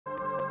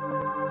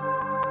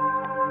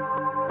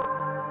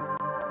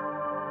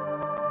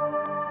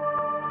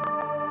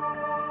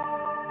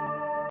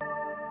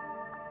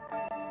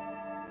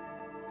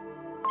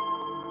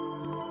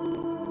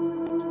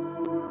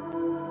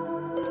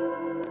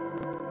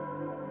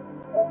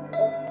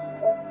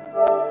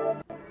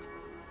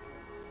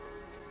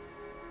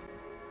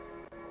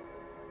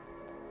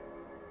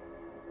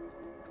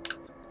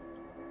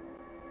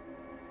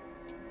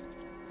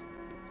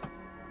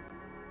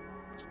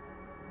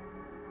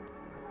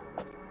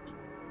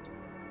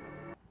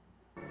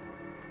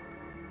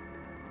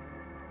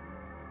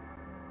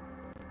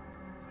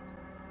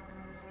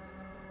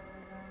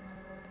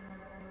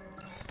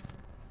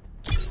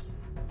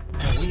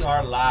We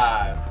are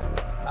live.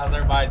 How's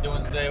everybody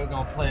doing today? We're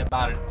gonna play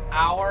about an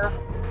hour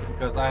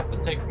because I have to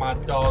take my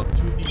dog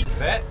to the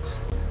vet.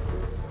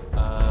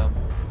 Let's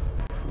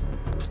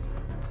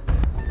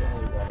go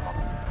leave that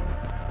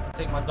off.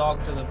 Take my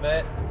dog to the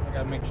vet. I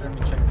gotta make sure.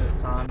 Let me check this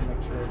time.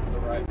 Make sure it's the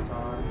right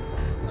time.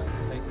 I'm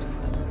taking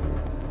him.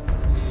 Let's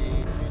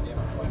see. Medium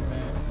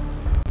appointment.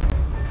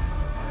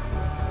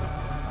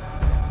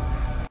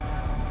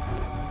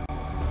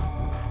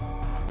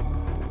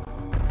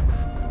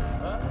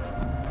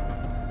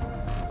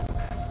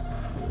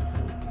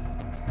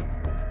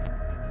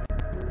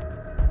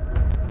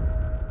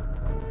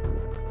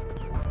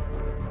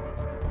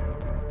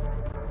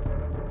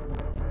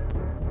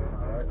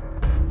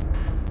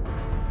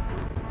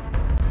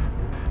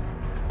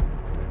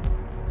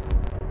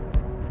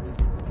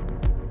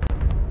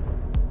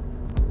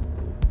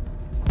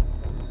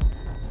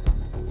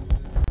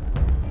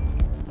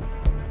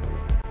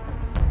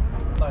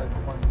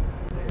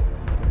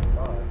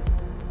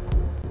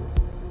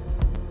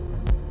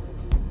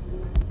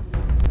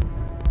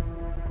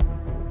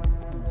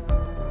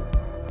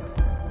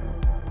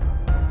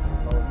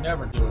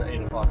 Never do an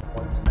 8 o'clock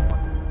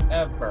appointment,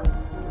 ever.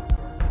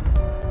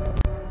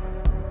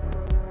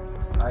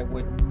 I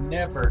would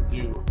never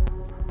do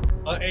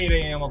an 8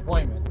 a.m.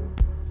 appointment,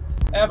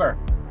 ever.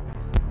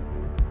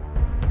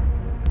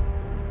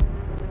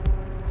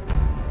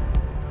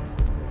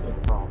 That's what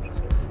the problem is.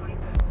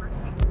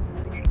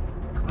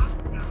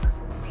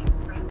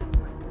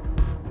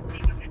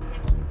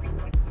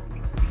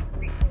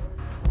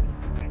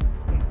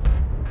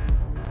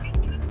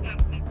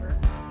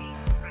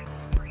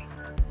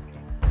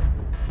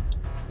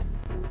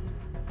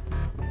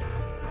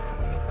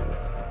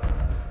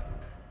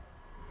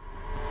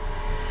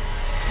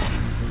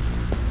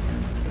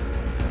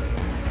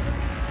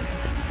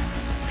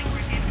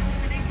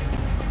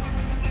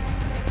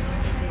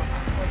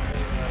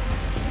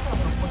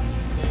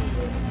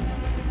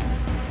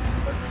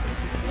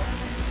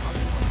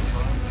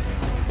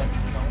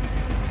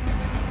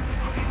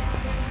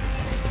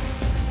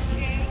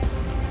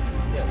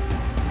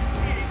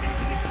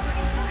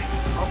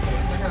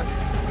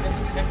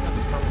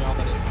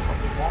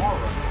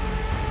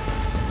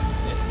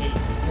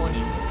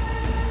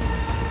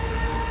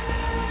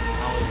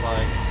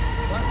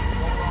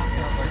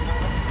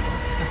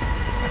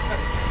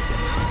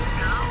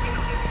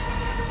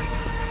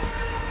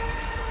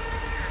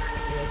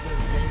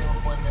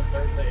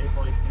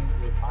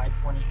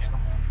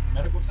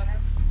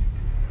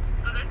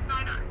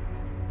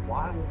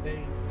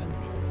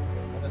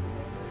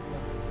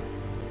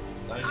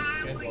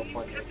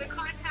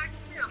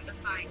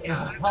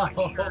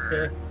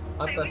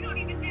 Okay. We don't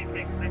even do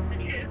text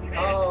messages.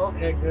 Oh,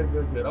 okay,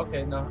 good.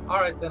 Okay, no. All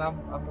right, then I'm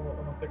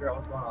gonna figure out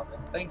what's going on then.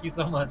 Thank you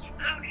so much.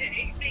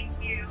 Okay, thank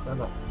you.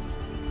 Bye-bye.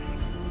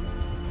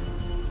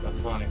 That's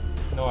funny.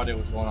 No idea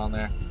what's going on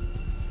there.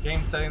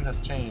 Game settings has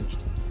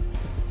changed.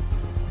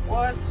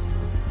 What?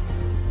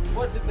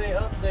 What did they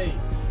update?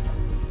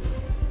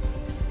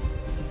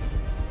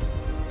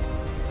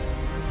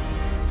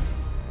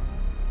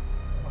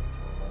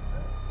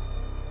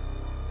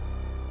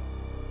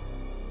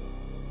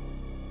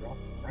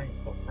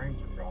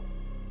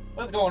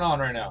 What's going on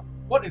right now?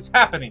 What is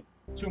happening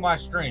to my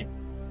stream?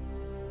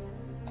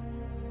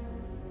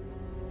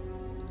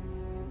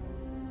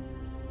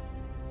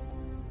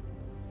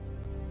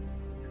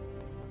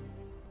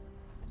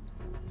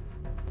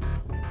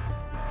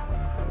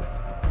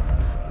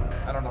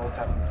 I don't know what's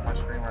happening to my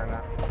stream right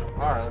now.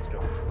 Alright, let's go.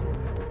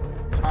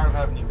 I'm tired of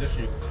having these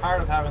issues. I'm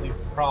tired of having these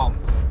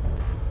problems.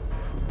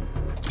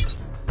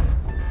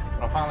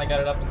 But I finally got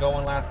it up and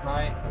going last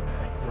night,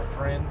 thanks to a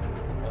friend.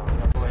 I'm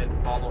gonna go ahead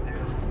and follow him.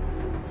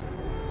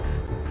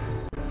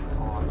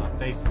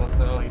 Facebook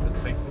though, he does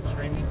Facebook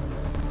streaming.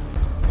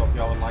 So if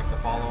y'all would like to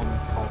follow him,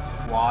 it's called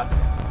squad.talk.tv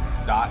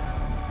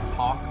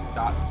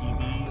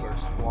or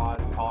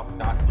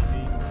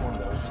squadtalk.tv. It's one of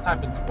those. Just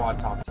type in Squad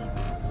Talk TV.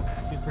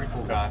 He's a pretty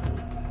cool guy.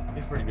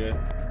 He's pretty good.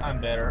 I'm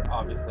better,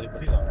 obviously,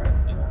 but he's alright,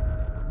 you know.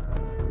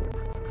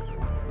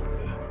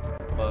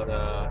 But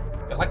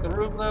I like the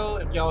room though.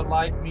 If y'all would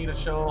like me to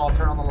show, I'll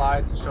turn on the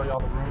lights and show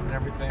y'all the room and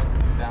everything.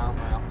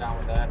 I'm down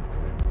with that.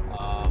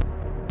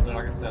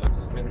 Like I said, I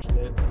just finished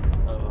it.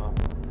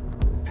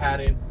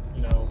 Padded,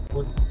 you know,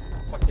 wood,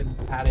 fucking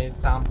padded,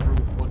 soundproof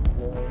wood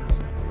floors,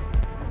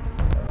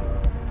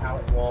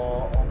 pallet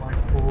wall, all my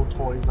cool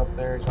toys up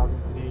there, as y'all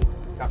can see.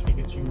 Got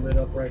Pikachu lit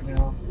up right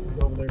now. He's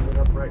over there lit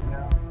up right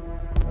now.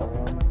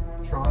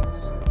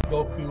 Trunks,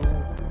 Goku,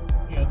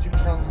 you know, 2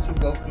 trunks, 2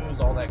 Gokus,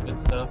 all that good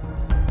stuff.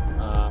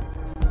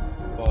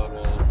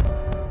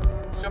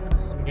 Let's jump into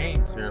some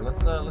games here.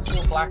 Let's do a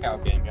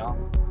Blackout game, y'all.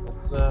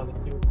 Let's see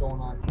what's going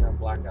on here on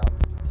Blackout.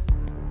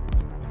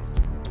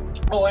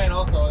 Oh, and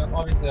also,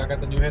 obviously, I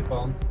got the new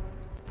headphones.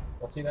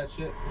 Y'all see that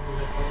shit? New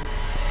headphones.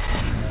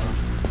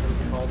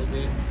 What's it called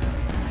again?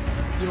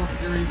 Steel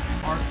Series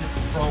Arctis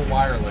Pro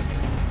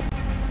Wireless.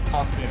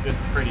 Cost me a good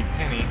pretty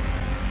penny,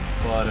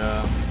 but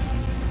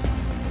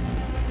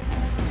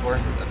it's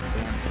worth it. That's the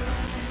damn shit.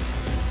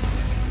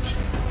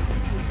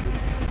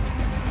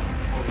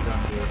 What are we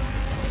done?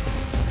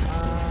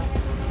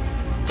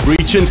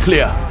 Breach and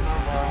clear. I don't know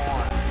what I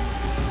want.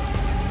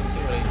 Let's see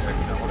what Ajax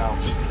got. What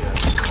outfit he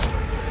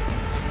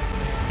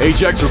has.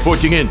 Ajax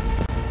reporting in.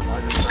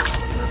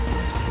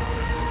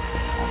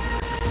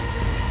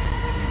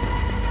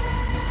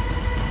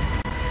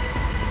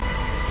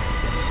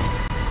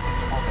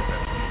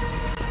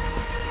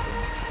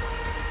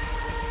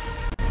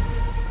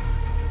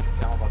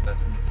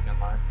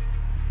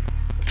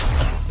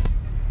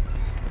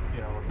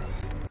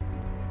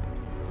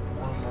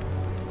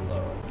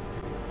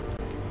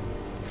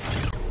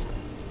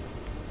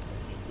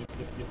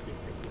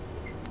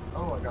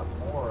 Oh, I got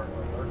more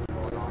alerts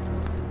going on.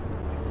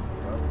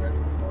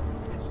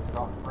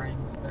 Drop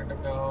frames, there to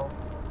go.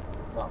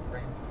 Drop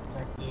frames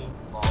detected.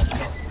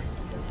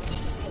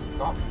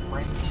 Drop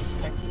frames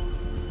detected.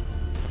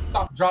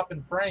 Stop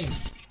dropping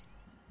frames.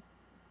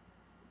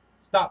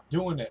 Stop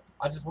doing it.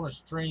 I just want to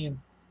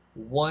stream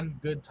one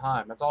good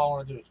time. That's all I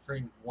want to do is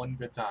stream one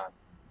good time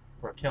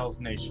for Kel's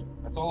Nation.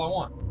 That's all I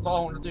want. That's all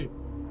I want to do.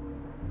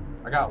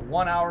 I got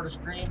 1 hour to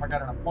stream. I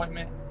got an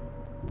appointment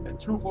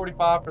at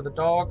 2:45 for the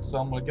dog, so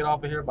I'm gonna get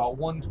off of here about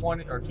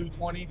 1:20 or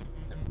 2:20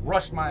 and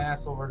rush my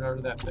ass over there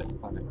to that vet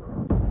clinic.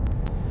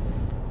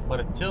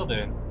 But until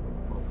then,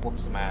 I'm gonna whoop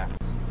some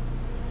ass.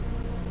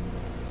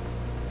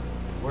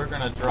 We're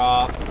gonna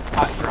drop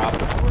hot drop,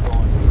 and we're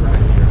going to right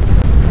here.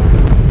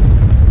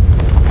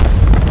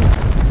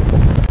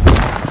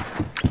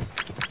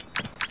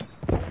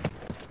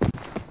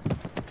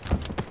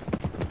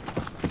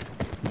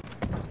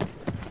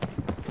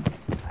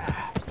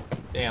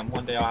 Damn,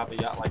 one day I'll have a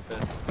yacht like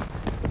this.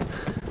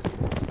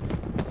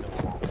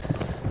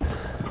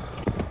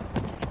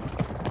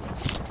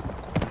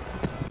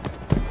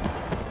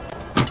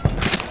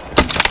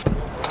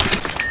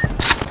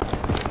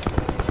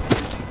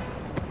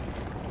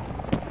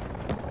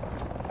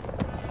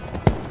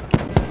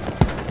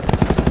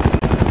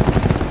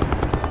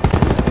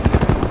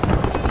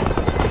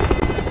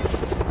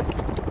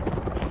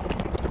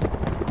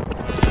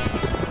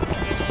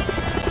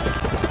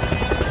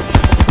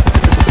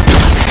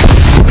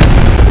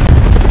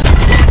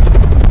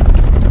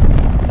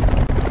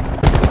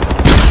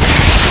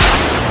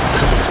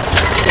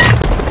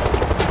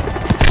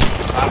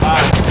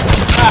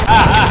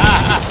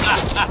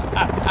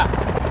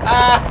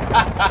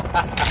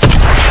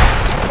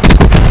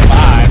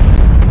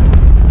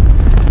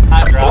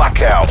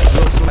 Blackout.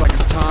 Looks like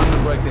it's time to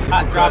break the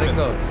Hippocratic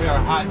oath. We are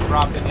hot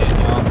dropping in,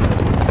 y'all.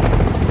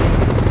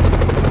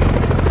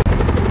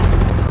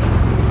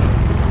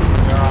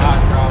 We are hot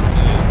dropping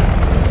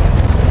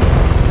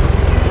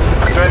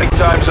in. Training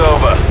time's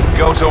over.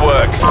 Go to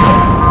work.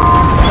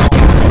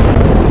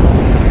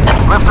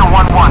 Lifter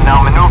 1-1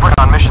 now maneuvering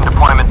on mission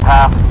deployment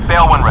path.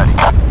 Bail when ready.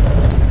 How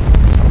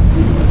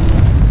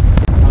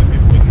many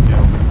people we can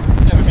kill?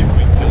 How many people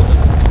we can kill?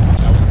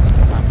 That's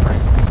the time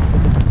frame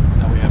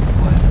that we have to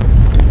play.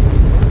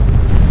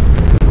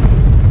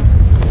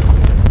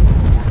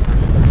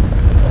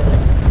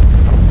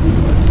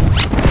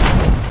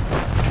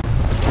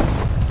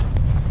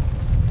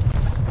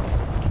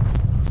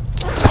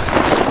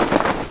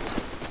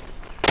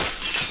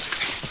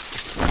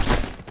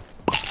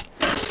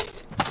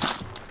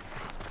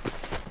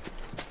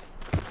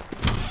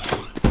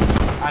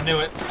 I knew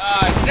it.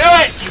 I knew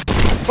it! You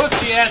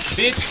pussy ass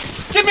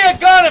bitch! Give me a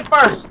gun at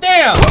first!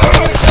 Damn! Give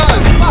me a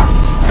gun! Fuck!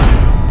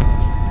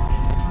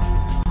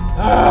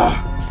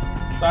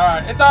 It's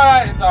alright. It's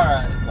alright. It's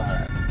alright. It's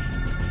alright.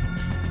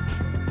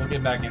 We'll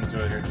get back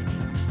into it here.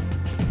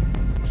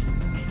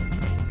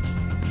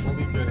 We'll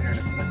be good here in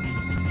a second.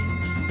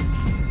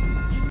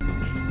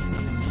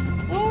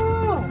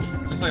 Woo!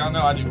 Just so y'all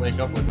know, I do wake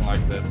up looking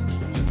like this.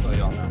 Just so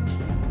y'all know.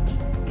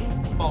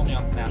 Follow me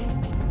on Snap.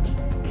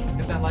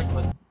 Hit that like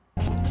button.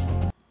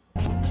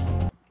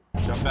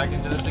 Jump back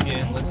into this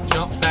again. Let's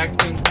jump back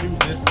into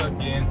this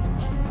again.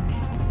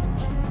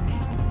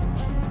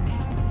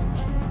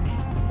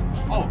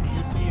 Oh,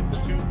 you see the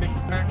two Big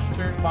Macs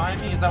chairs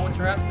behind me? Is that what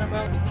you're asking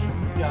about?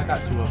 Yeah, I got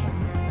two of them.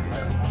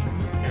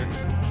 Just in case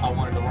I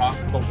wanted to rock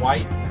the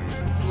white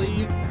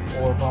sleeve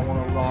or if I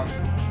want to rock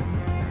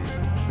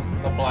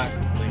the black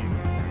sleeve.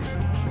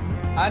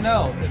 I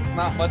know, it's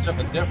not much of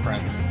a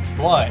difference,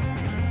 but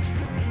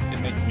it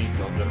makes me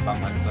feel good about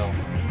myself.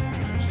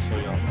 Just so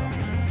y'all know.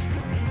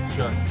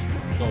 Just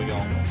so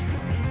y'all know.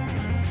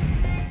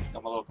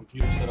 Got my little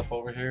computer set up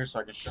over here so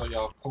I can show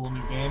y'all a cool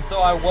new game. So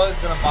I was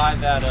gonna buy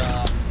that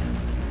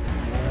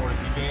War Z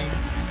game. So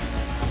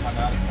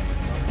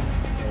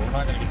we're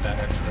not gonna get that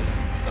actually.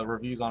 The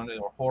reviews on it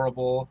are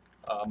horrible.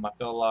 I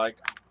feel like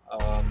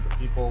the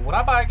people, when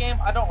I buy a game,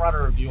 I don't write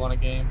a review on a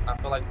game. I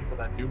feel like people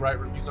that do write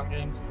reviews on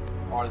games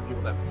are the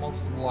people that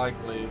most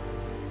likely,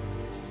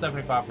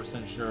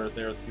 75% sure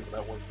they're the people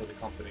that work for the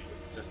company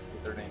just to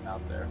get their name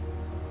out there.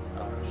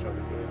 Show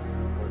the game.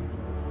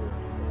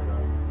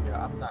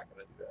 Yeah, I'm not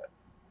gonna do that.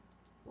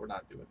 We're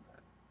not doing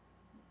that.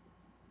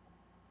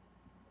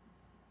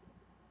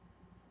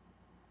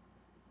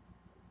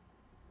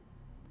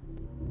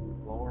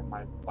 Lower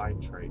my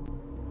bitrate.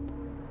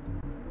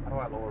 How do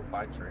I lower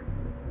bitrate?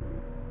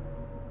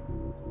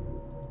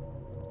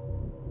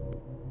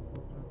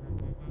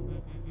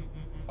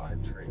 Buy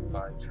trait,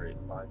 buy trait,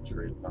 buy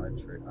trait, buy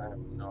trait. I have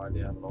no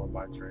idea how to load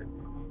buy trait.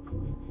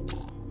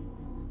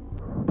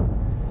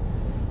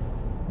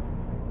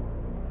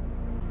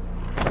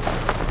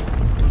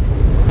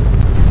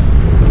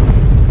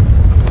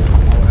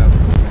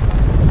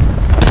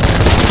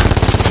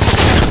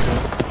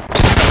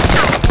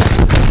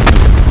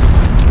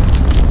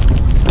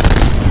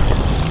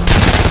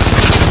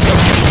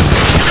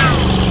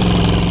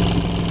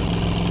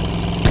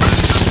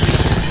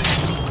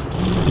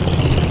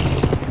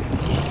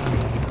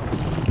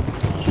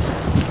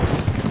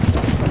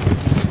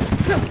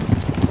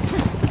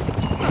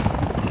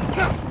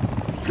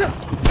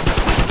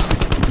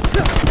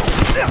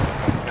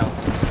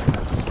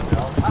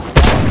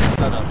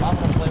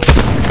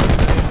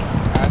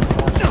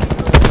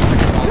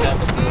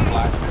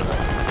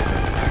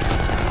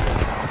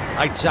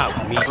 Lights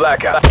out, meat.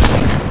 Blackout.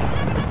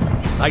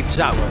 Lights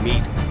out,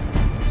 meat.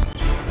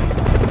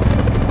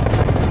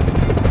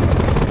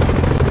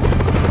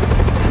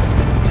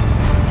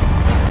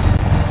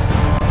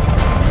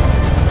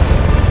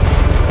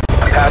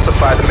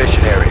 Pacify the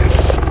mission area.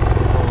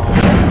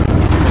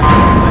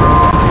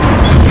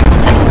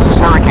 This is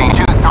Hurricane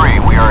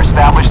 2-3. We are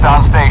established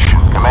on station.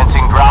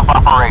 Commencing drop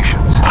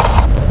operations.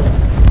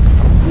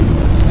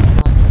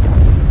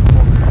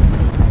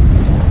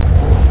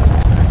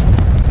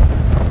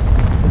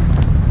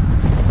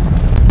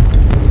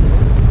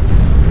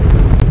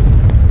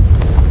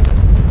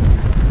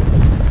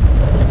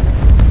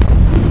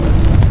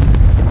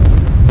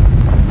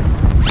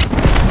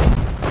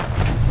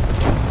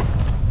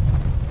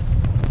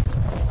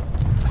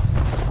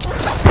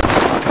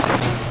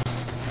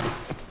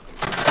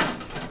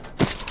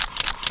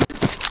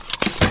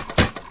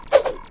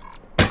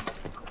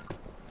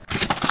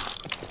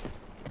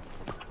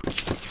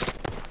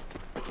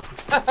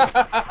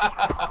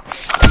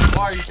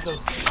 Why are you so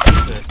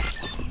stupid?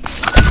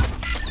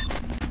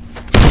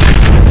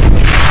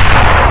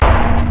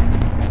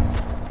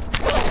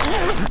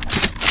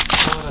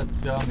 What a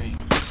dummy.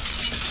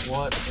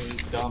 What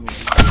a dummy.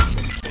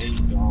 The bait,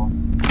 dog.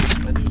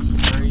 That dude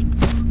straight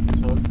took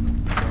the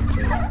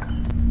bait.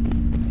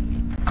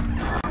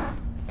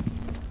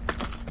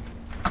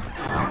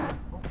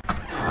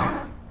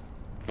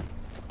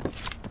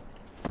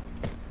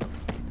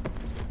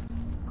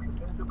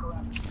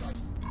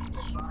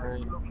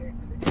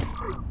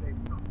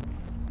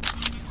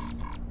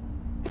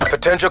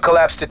 Potential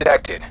collapse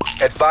detected.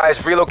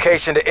 Advise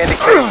relocation to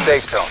indicated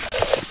safe zone.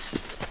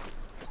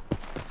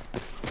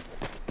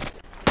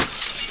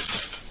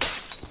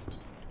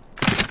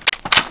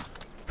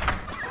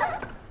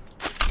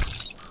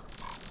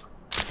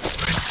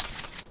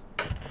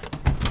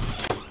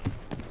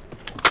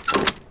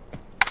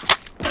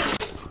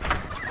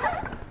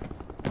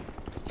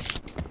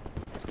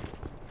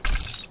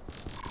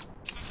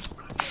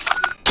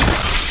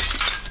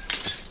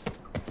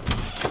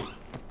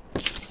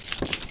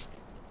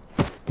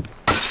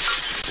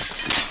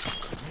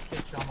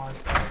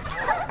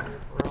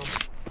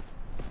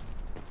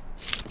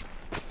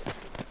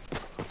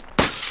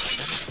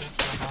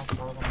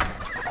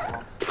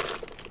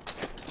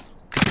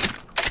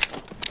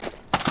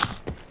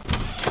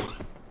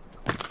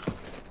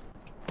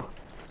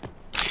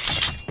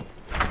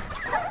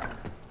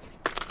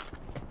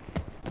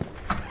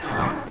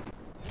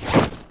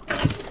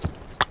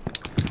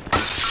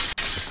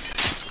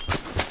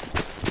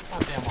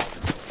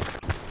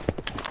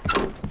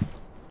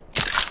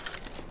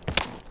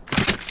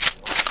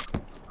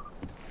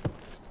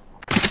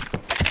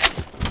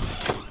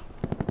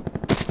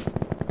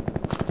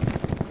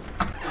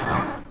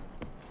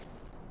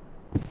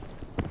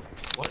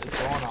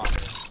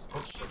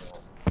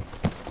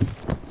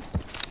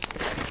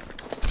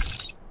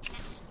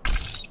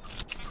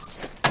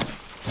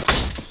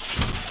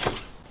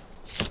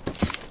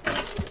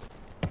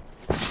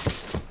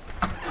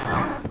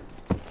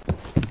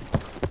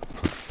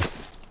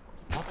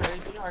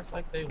 It's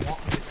like they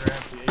want me to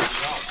grab the AD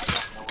out. I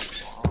don't know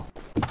what's going on.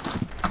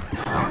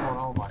 What's going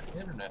on with my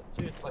internet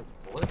too? It's like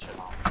glitching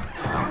on me.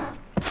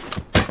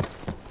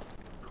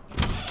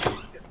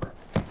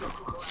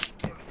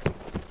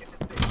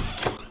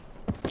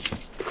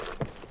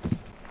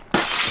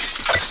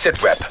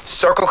 Sit rep.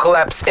 Circle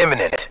collapse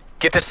imminent.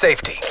 Get to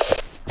safety.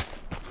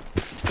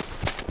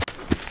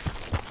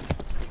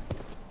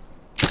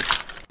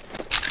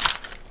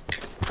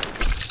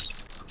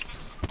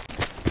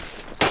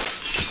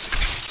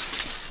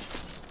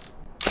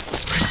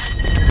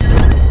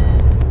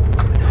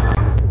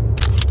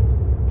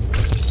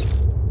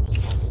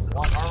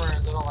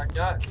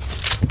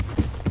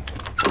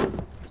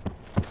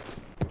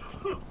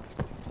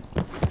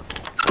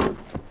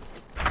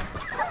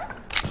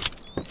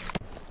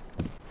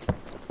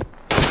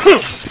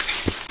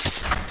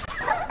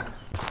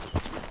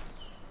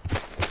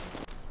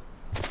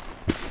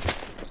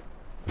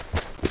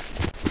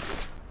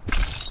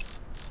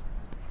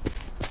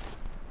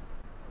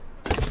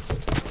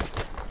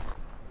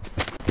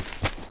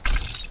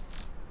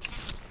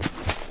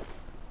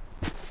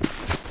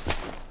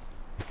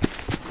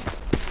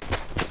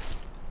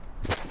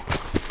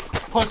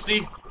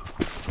 pussy.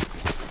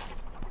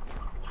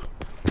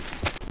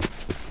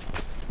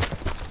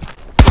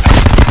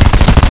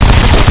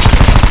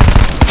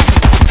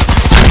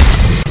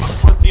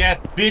 Pussy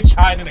ass bitch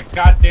hiding in a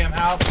goddamn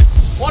house.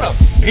 What a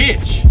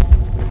bitch.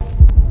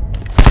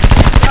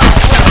 God,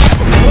 what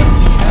a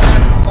pussy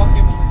ass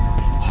fucking.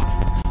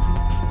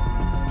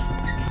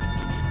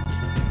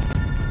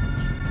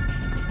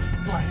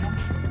 Do I hear him?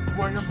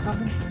 Do I hear him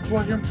coming? Do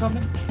I hear him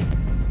coming?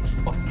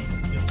 Fucking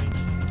sissy.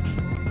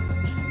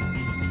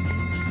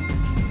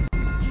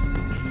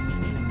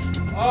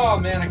 Oh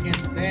man, I can't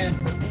stand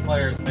pussy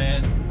players,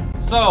 man.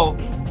 So,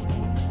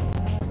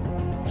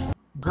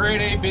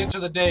 grade A bitch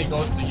of the day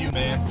goes to you,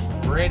 man.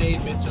 Grade A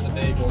bitch of the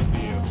day goes to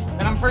you.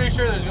 And I'm pretty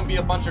sure there's gonna be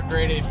a bunch of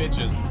grade A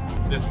bitches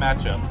this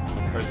matchup,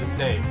 or this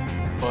day.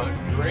 But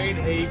grade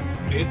A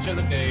bitch of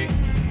the day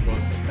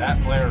goes to that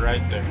player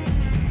right there.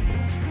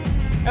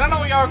 And I know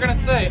what y'all are gonna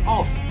say,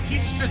 oh,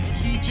 he's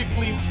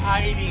strategically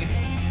hiding.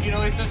 You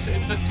know, it's a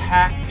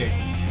tactic.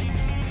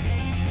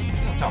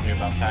 Don't tell me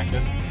about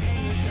tactics.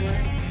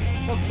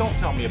 Don't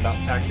tell me about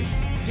tactics.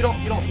 You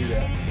don't do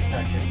that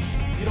tactic.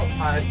 You don't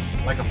hide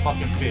like a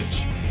fucking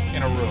bitch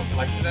in a room.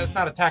 Like, that's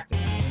not a tactic.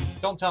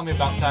 Don't tell me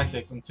about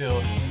tactics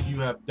until you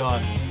have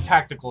done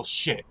tactical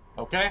shit,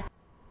 okay?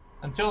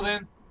 Until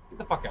then, get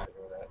the fuck out of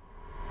here with that.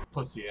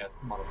 Pussy ass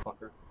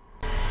motherfucker.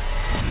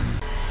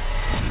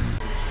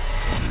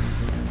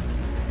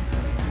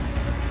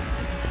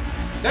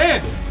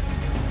 Stand it!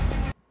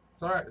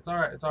 It's alright, it's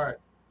alright, it's alright.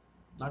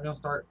 I'm not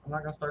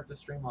gonna start this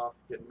stream off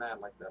getting mad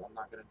like that. I'm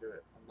not gonna do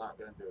it. I'm not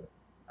gonna do it.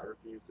 I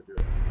refuse to do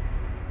it.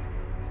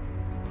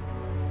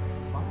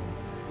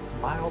 Smiles.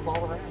 Smiles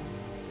all around.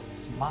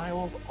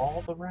 Smiles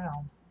all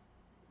around.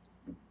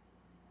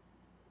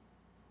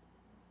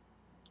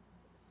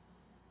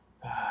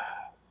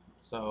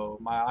 So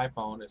my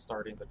iPhone is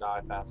starting to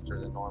die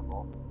faster than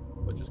normal,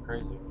 which is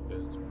crazy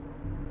because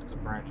it's a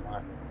brand new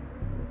iPhone.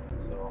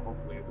 So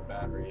hopefully the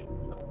battery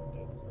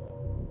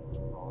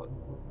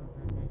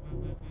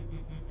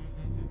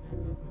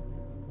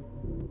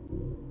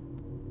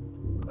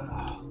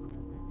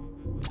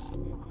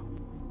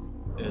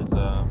is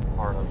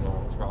part of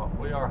what's called.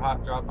 We are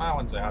hot drop. I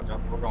wouldn't say hot drop.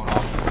 We're going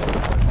off.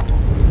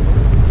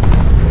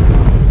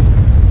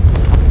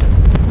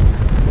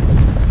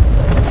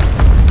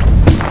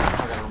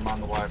 I gotta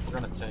remind the wife we're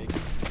gonna take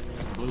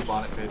blue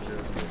bonnet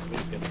pictures this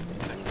weekend in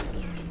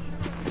Texas.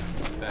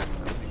 That's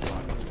gonna be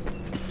fun.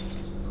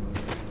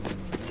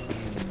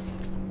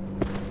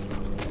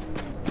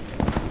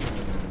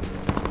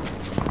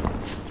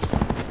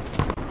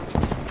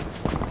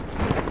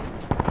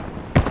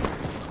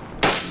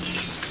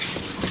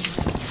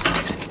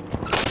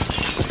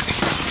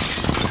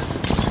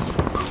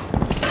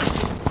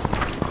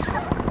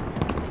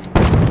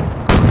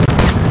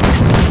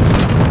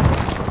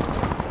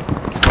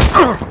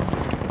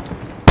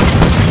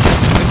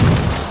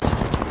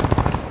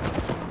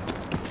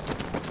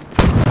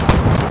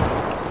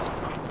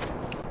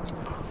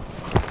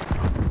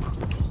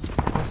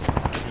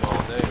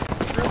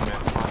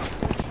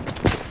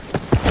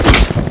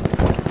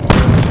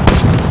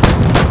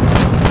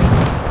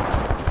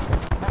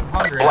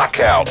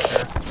 Blackout.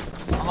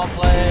 I'm gonna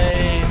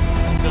play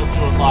until 2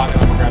 o'clock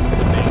and I'm gonna grab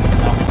something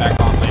and I'll be back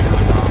on later.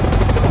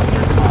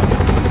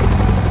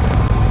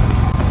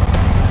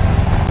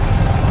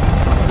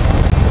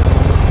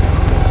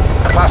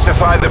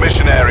 Classify the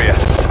mission area.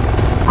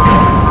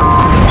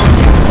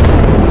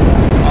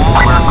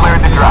 We're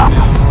cleared to drop.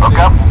 Hook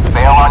up,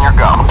 bail on your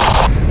go.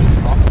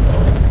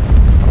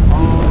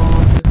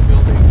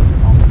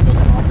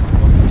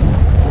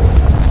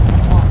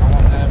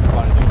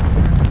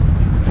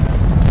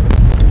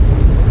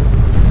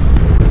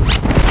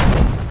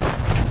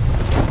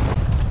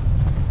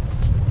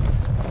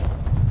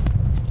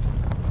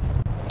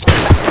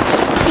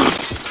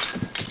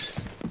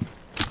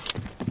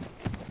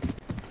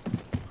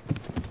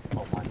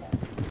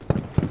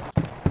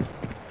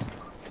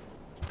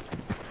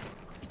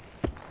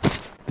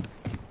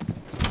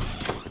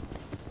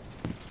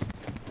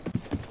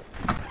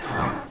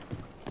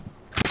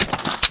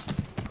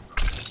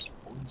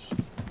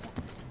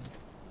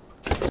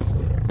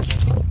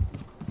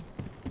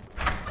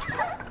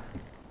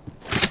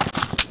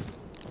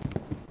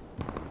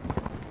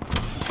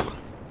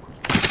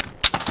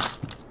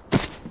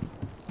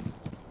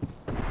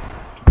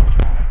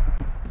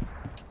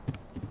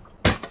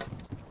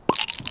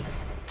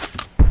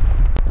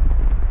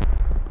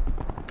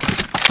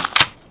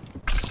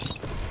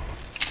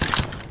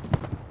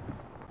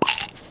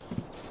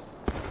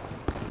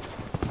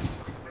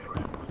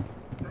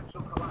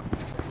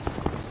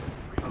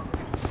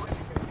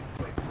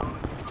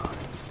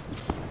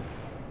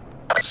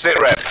 Sit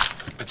rep.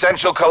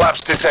 Potential collapse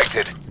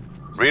detected.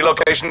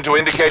 Relocation to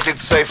indicated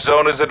safe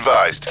zone is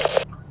advised.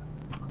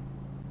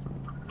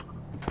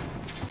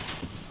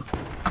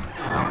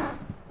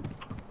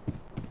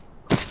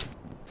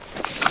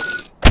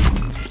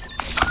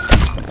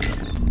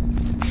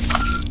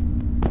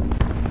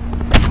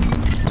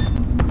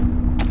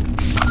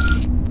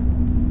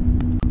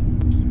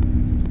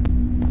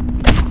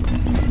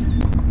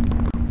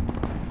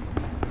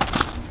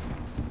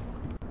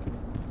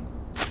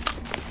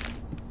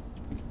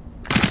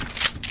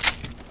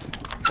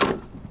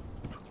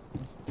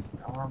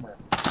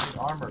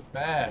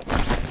 bad.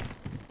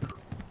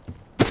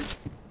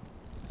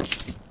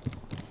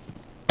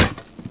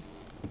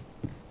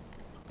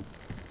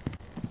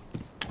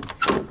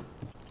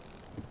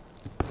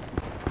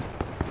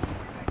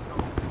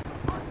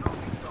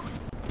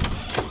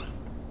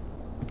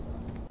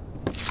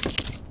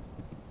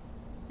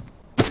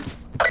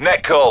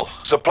 Net call.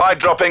 Supply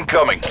drop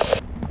incoming.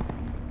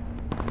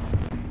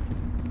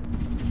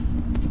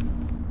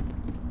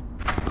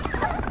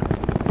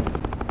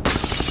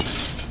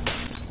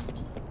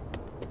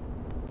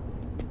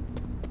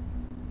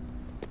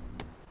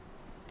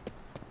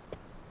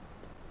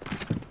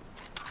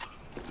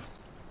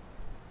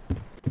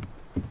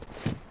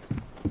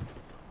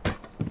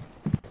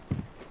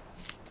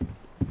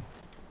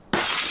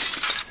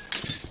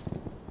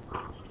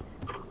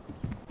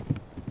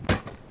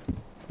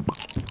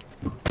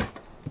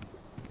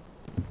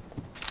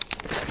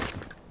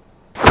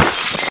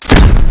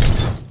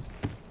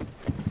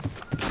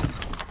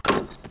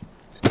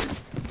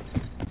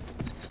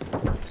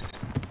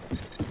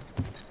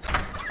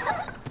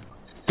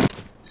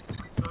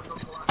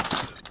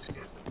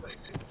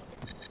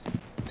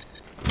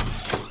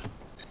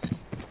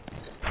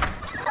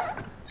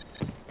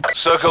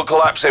 Circle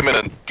collapse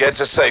imminent. Get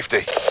to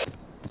safety.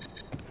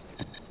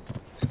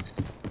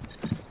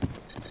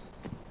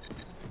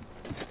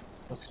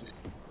 Let's see.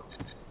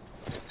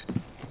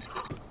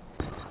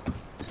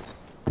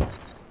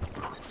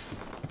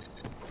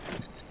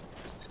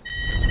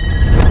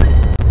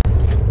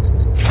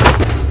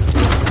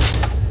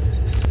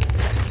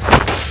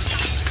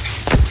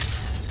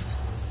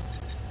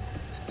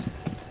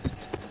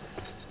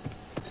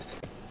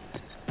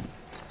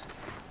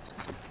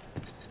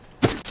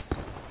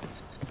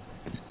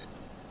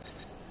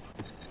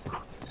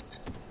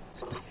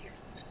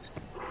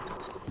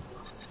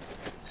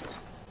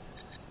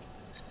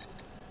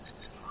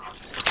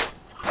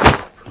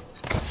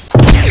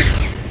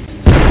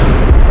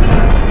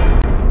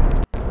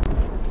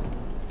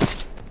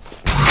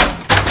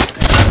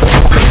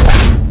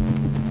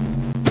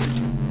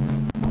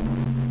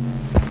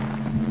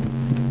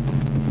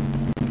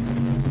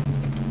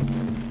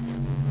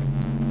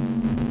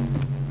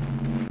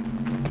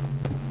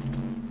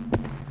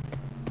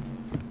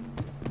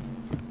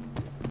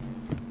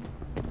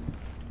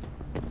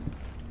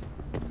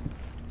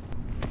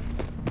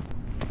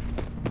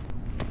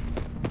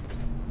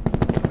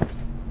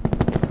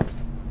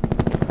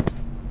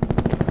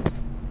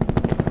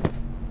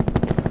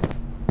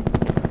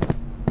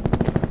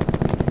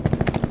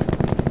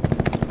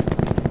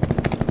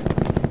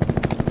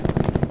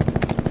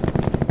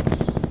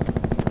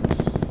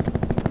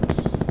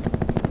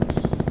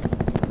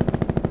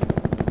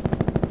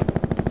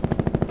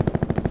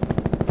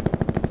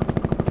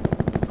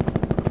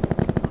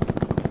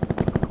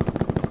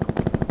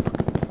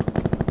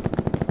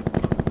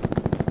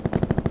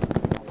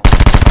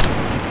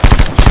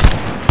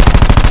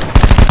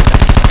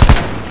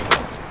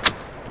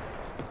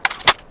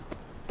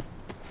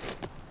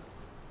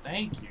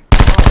 Thank you.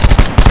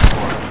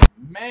 Oh,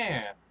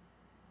 man.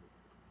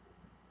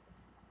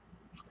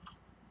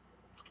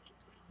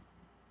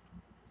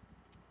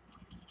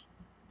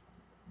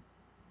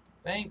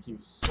 Thank you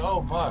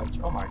so much.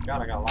 Oh my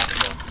god, I got a lot of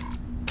stuff.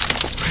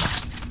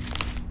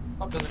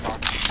 Up to the car.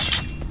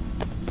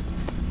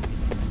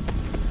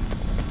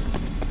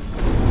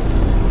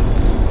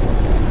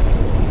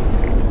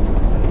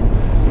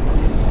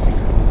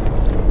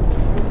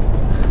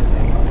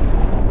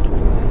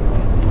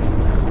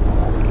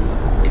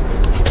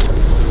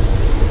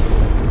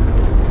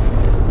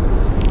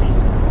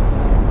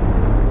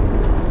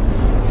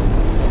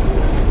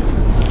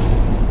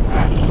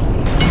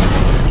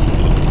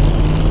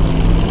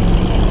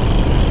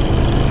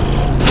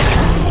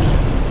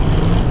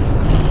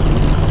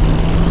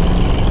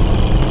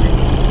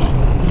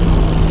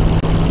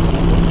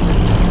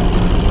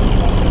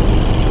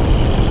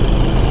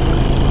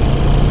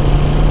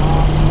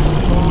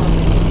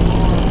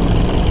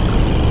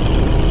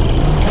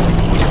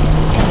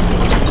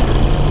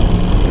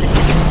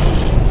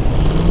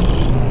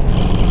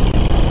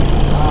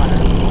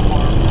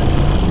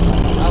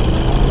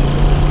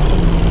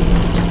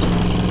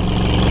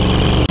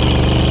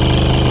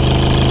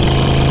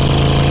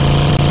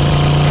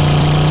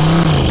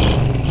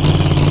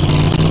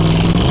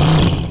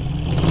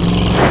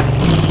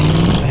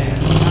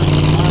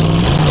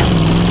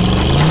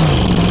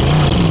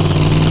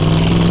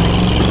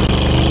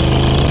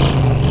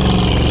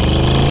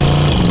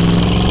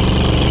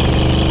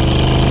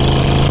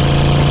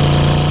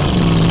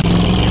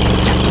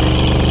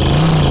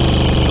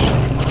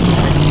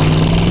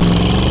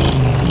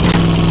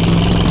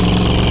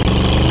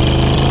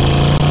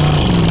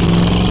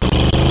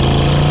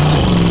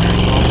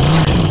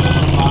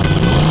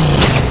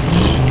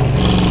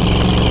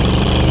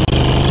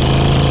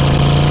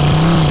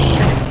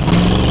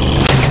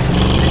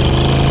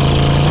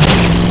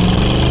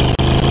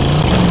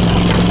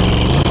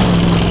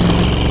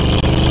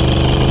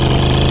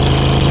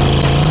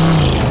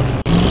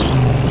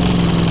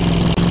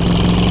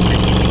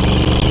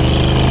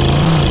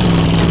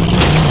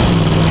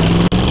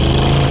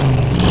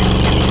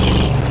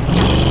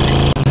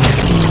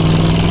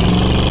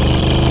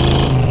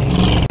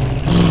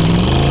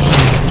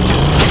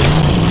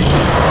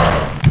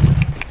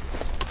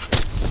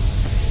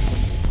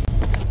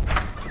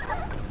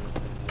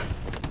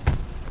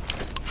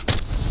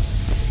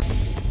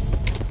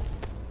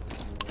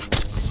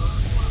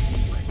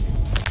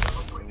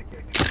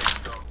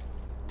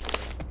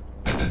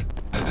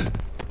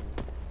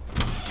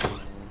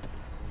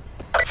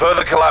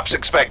 Further collapse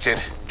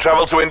expected.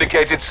 Travel to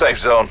indicated safe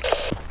zone.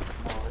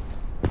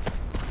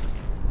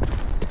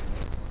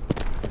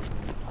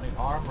 I need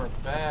armor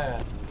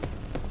bad.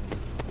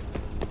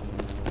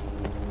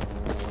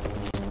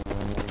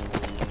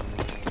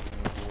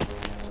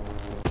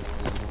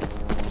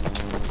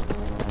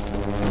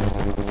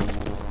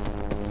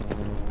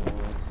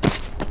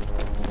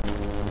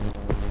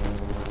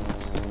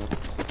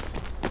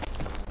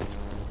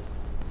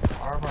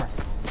 Armor.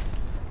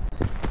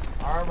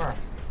 Armor.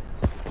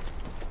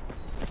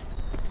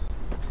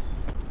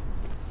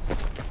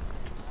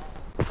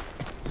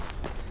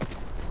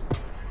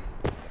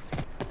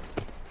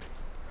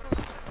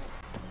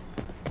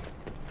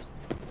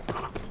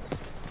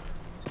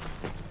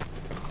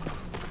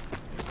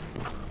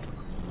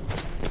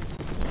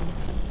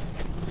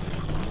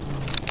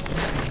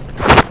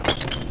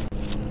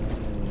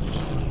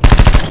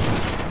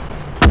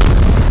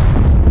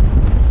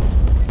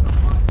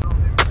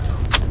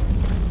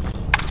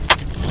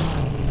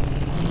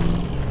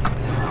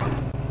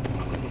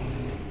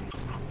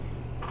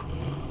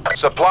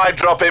 Supply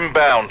drop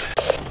inbound.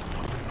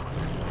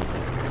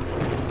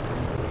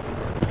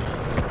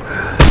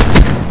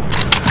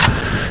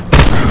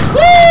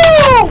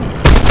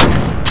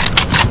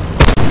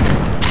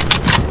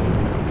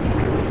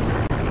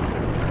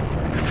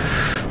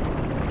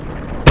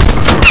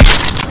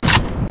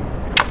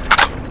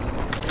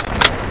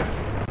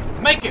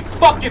 Make it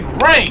fucking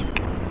rain!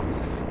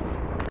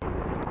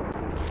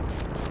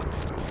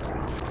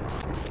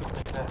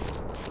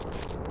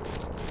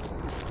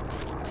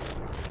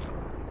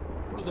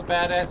 Who's a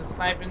badass at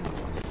sniping?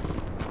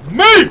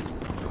 Me!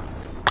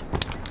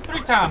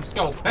 3-time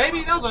scope,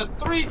 baby! That was a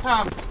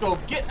 3-time scope.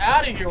 Get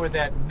out of here with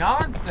that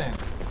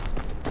nonsense.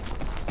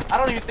 I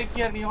don't even think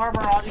he had any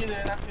armor on either.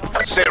 That's the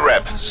only Sit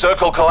rep.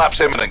 Circle collapse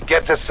imminent.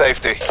 Get to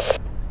safety.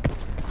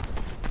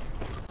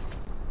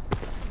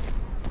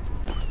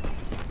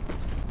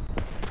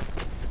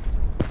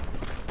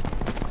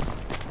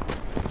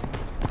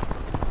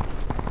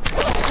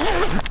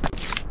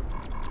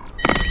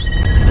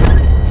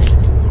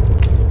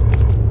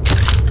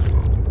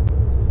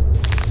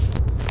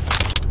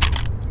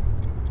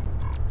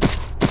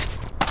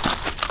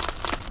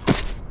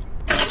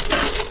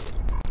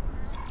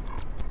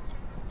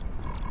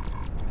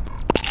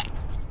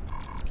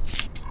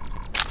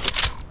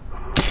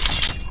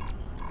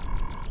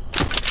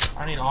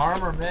 I need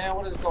armor, man.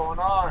 What is going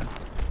on?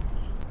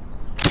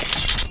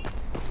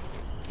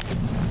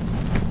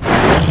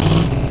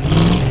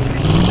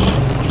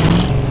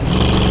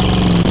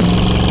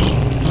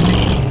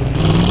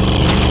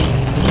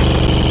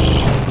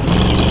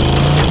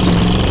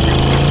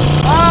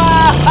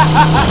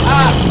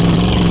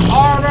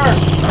 Armor!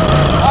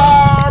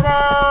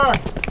 Armor!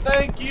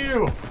 Thank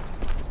you!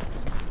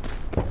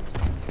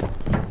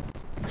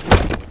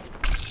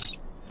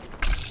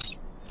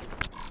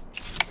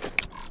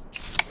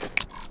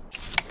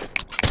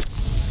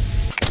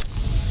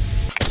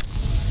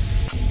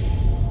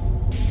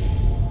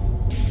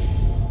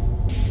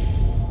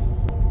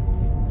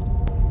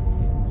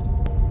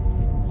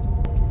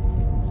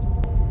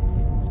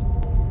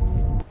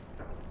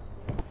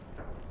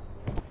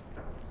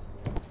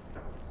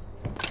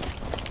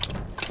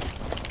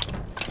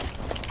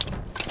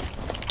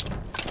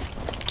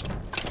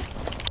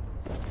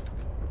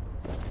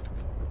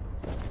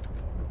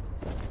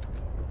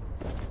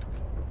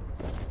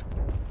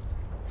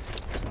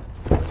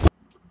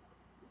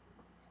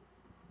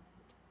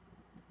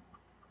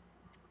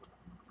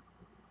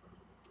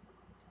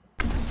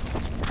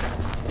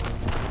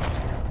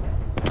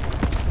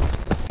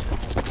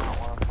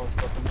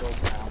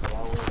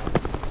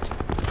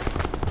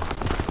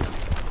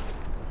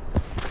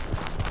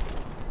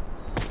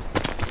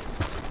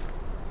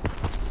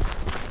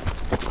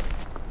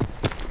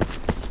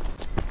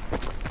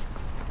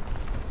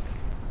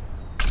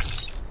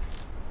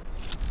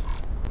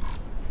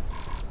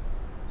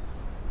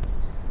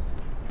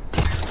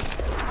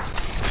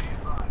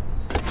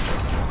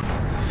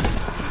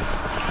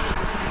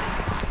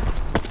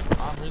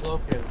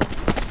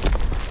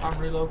 I'm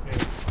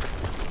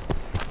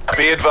relocating.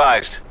 Be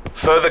advised.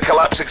 Further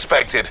collapse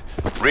expected.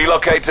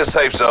 Relocate to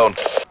safe zone.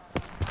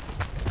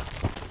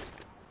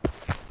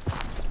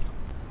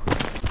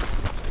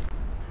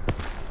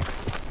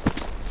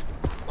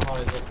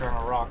 Somebody's up there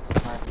on a rock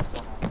sniping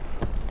someone.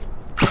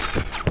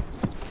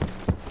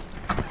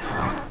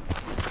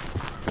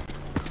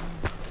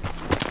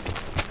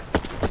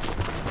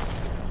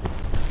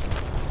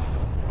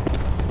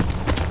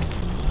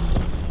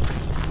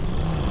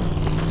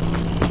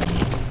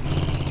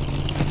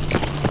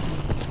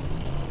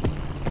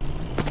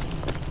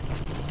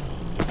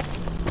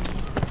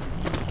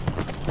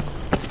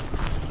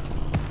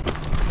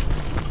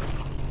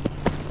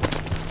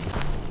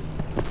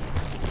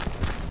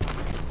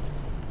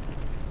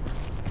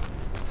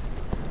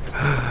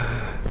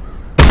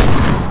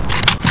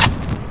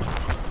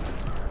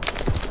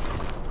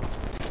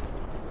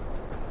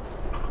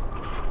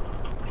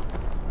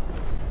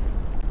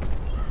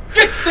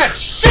 Get that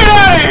shit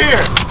out of here!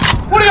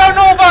 What do y'all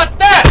know about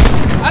that?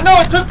 I I know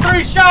it took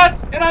 3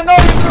 shots, and I know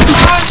he threw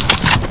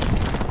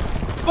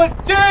 1,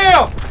 but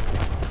damn!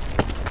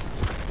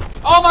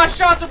 All my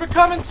shots are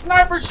becoming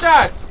sniper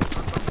shots!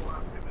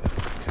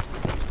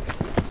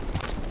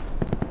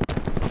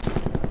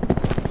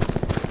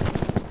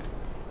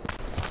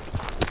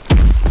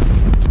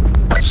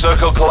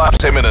 Circle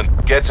collapse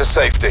imminent. Get to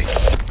safety.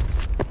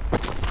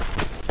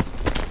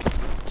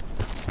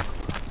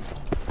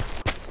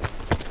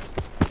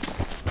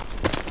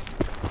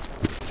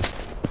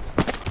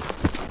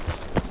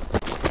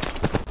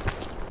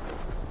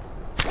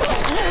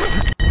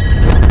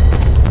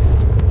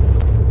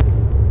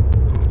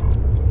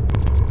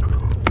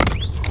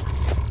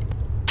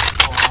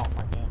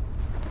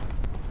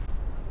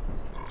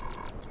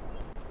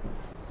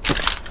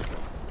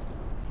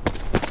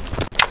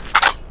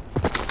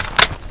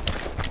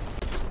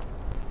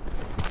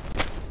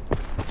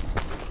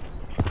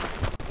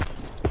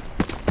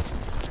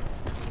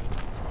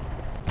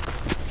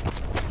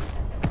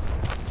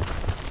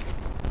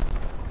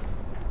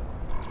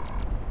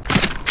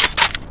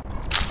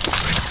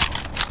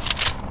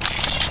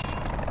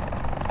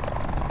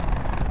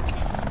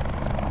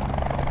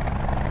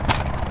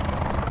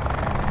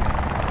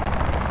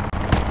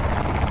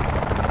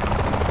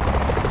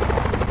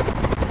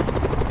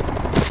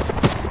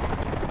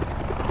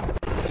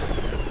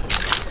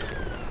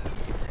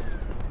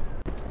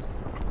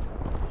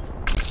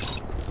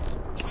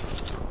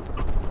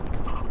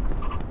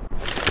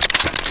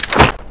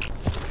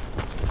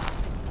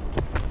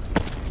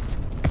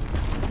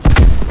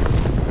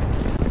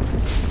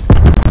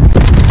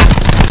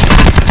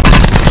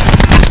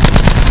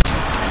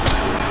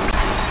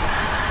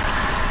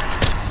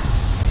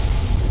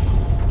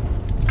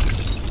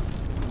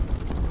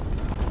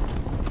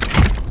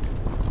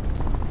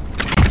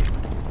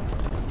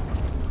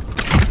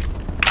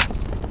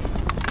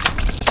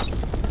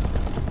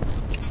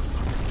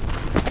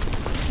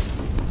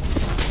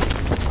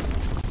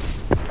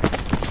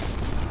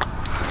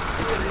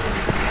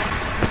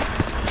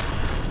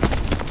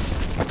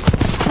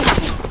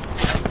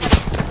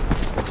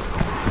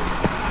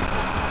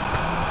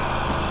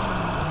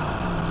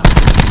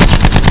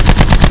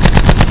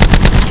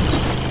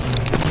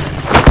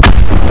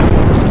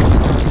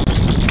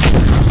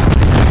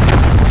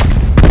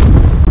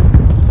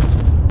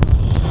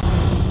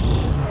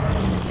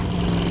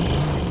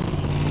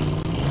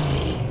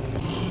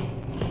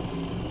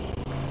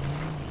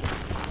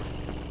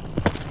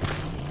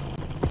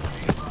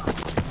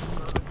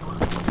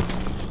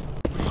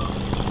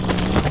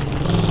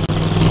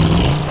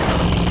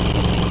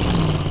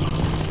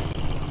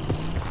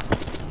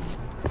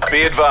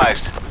 Be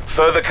advised.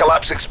 Further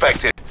collapse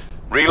expected.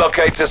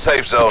 Relocate to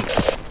safe zone.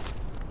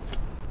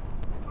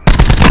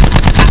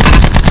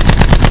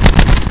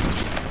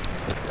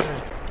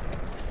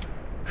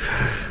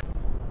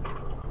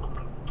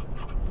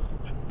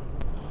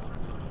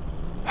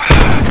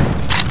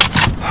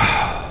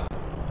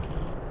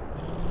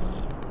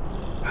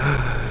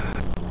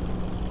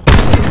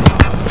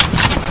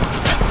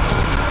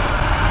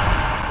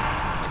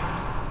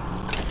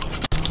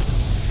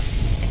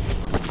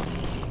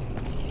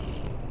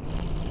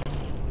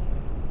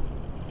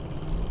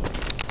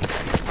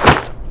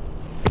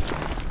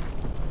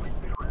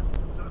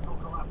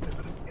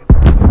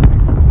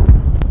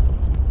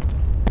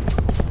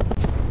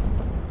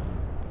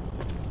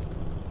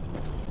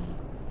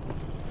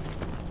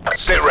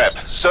 Sit rep.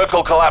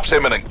 Circle collapse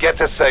imminent. Get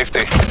to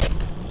safety.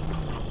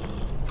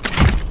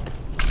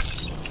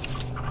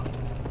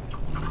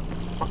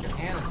 Fucking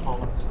Hannah's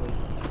falling asleep.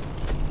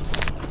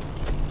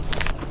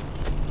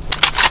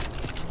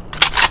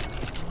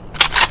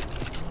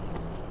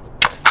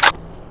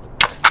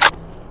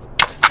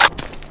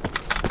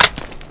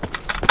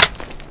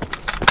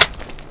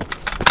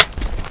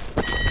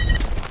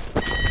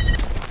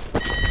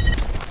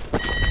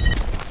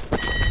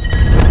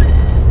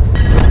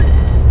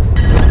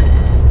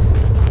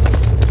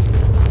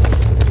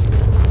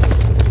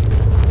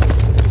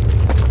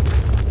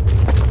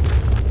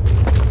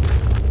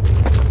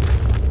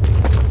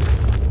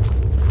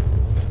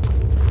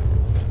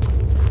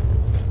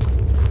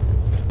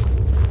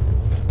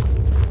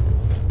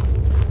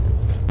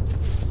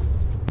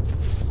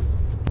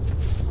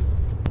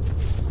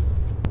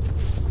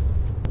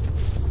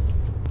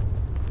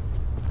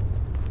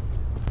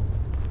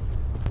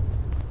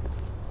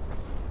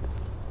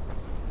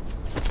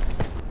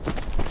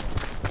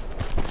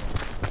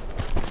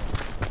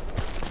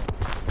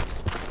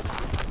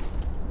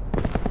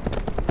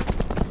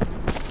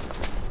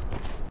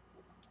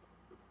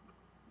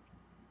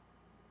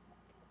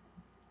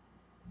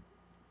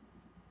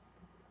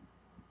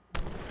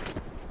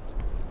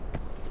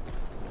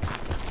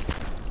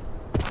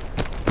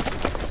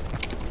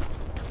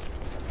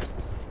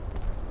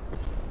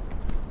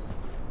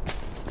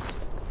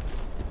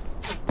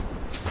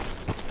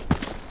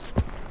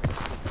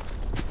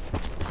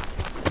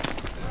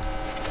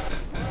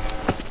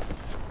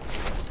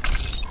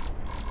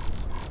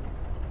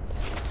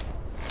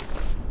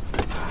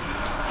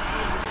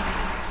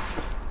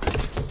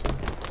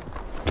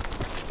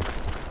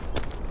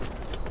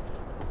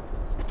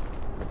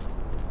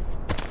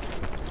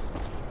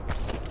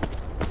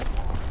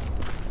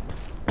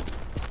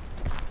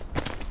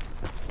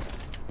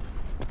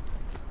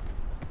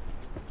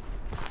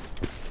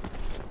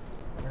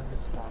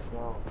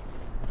 go.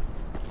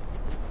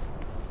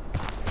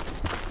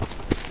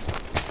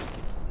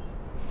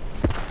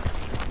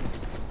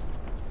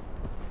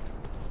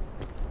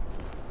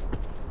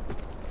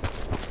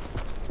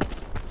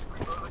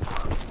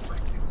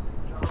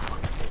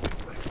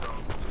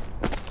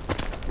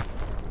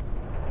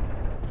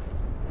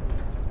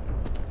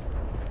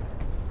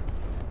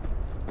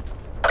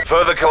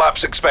 Further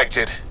collapse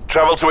expected.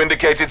 Travel to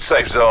indicated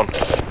safe zone.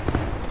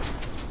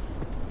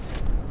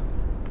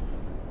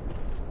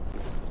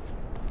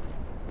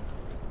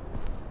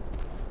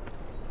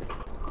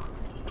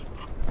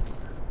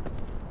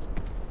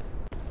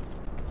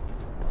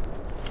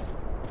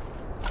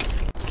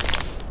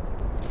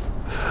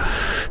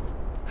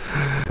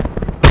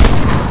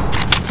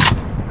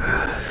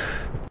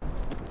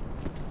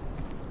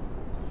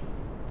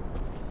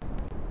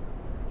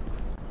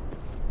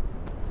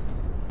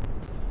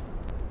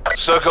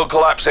 Circle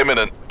collapse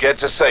imminent. Get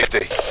to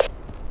safety.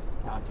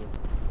 Copy.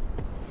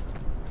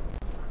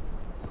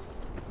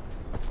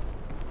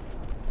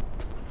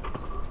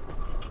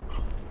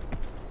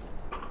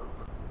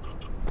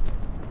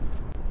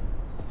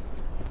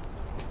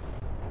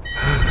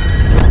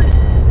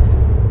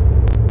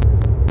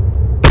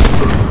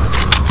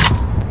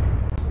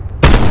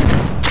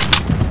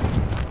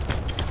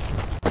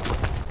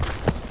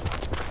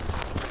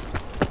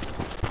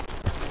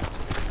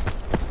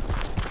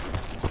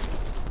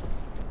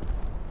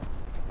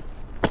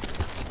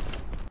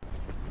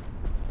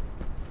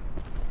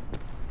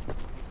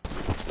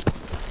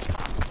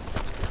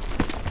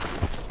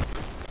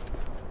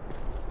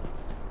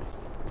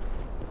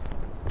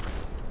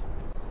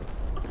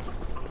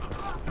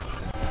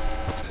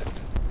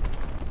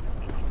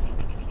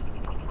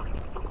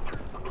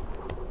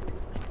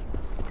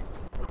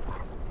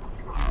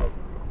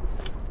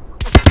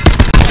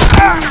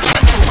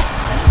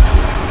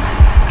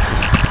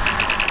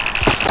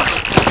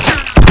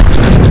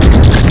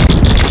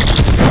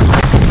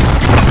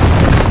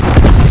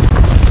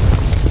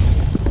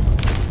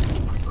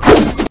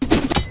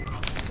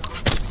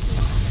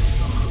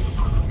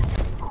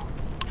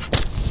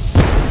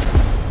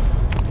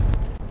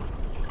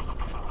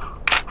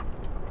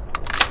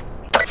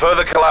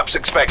 Further collapse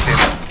expected.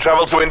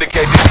 Travel to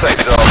indicated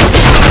safe zone.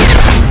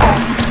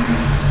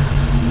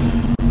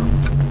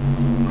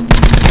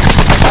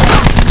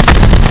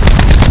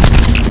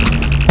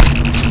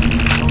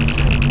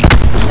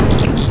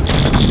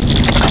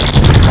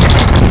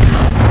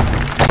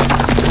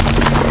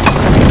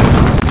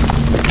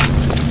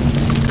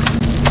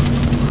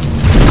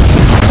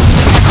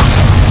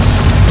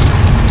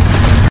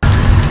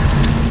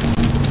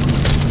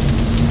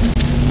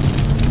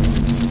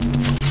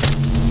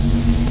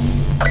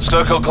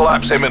 Circle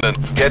collapse imminent.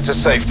 Get to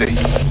safety.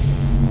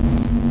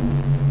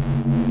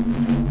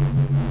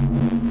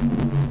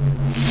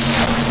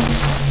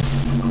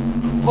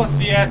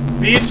 Pussy ass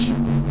bitch!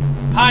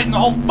 Hiding the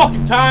whole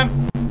fucking time!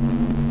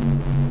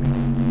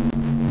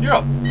 You're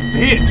a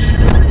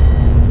bitch!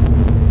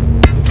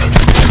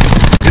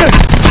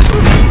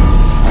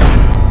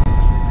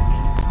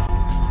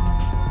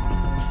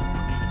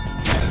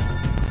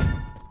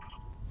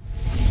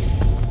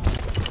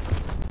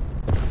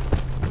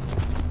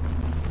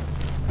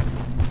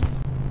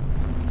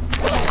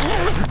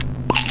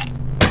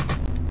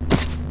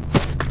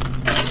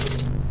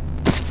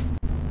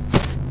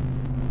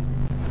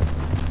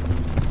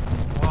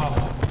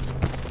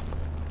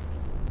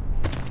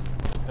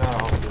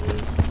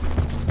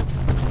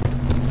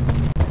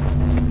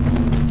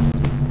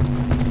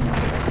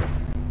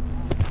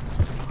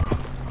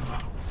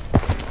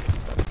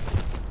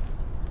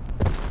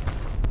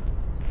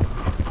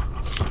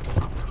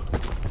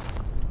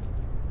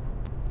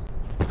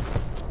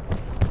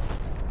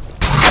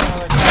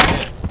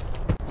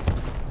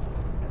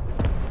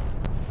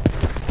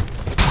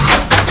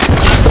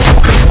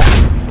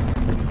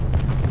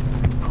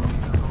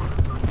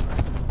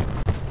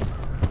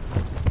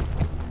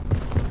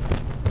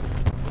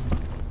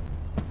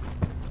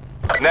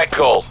 Net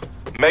call.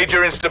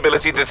 Major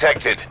instability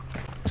detected.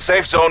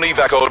 Safe zone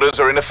evac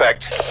orders are in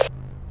effect.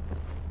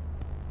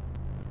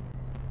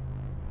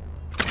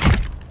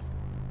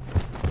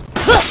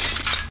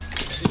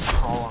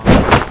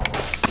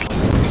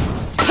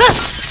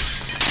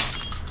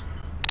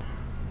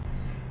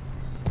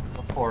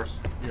 Of course,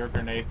 you're a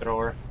grenade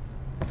thrower.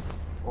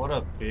 What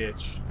a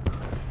bitch.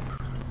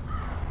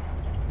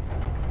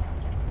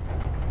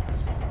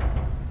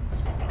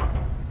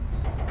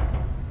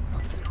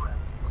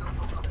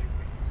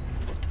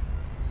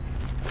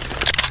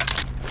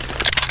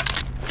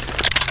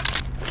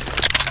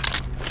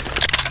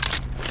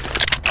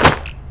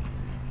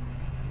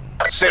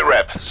 Sit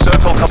rep.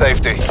 Circle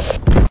safety.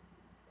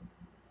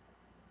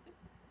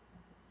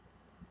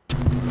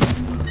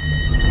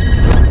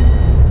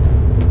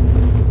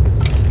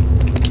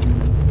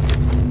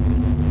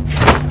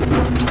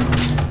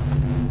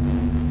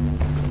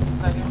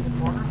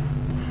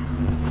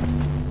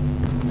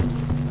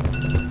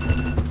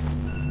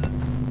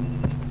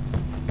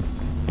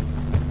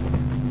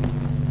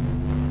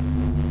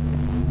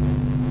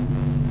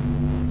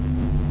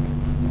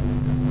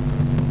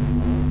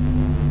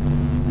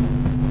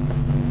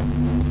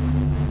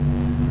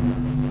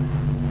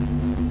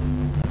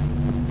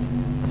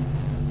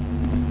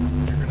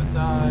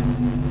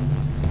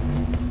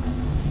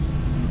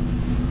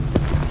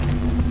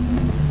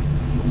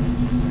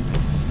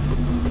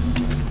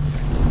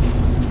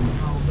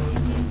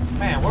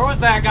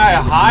 that guy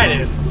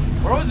hiding?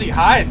 Where was he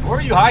hiding? Where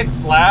are you hiding,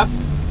 Slab?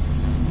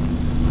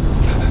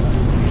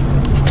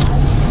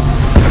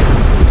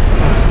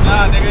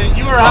 Nah, nigga,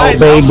 you were hiding.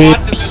 Baby. I was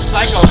watching this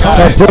psycho guy.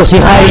 That pussy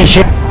hiding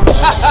shit.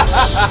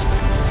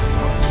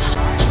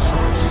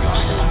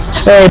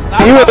 Hey,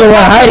 you were the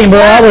one hiding, bro.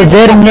 I was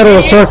dead in the middle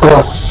of the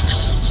circle.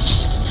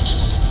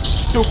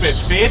 Stupid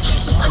bitch.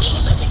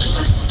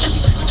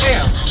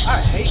 Damn, I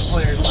hate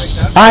players like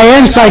that. I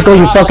am psycho,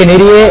 you fucking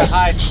idiot.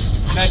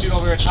 And that dude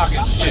over here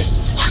talking shit.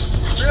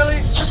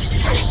 Really?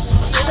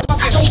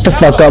 Shut the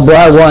fuck up, bro.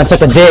 I won.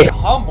 Suck a dick.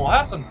 Humble,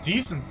 have some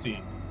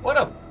decency. What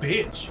a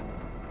bitch.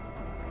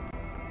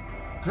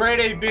 Grade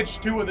A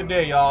bitch 2 of the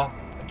day, y'all.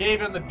 I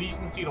gave him the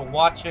decency to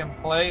watch him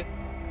play,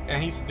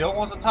 and he still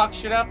wants to talk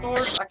shit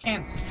afterwards? I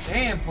can't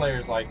stand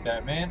players like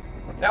that, man.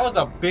 That was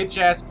a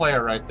bitch-ass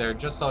player right there,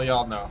 just so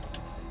y'all know.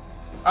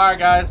 Alright,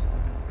 guys.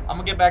 I'm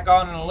gonna get back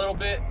on in a little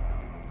bit.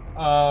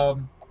 I'll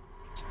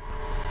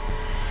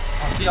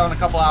see y'all in a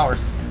couple hours.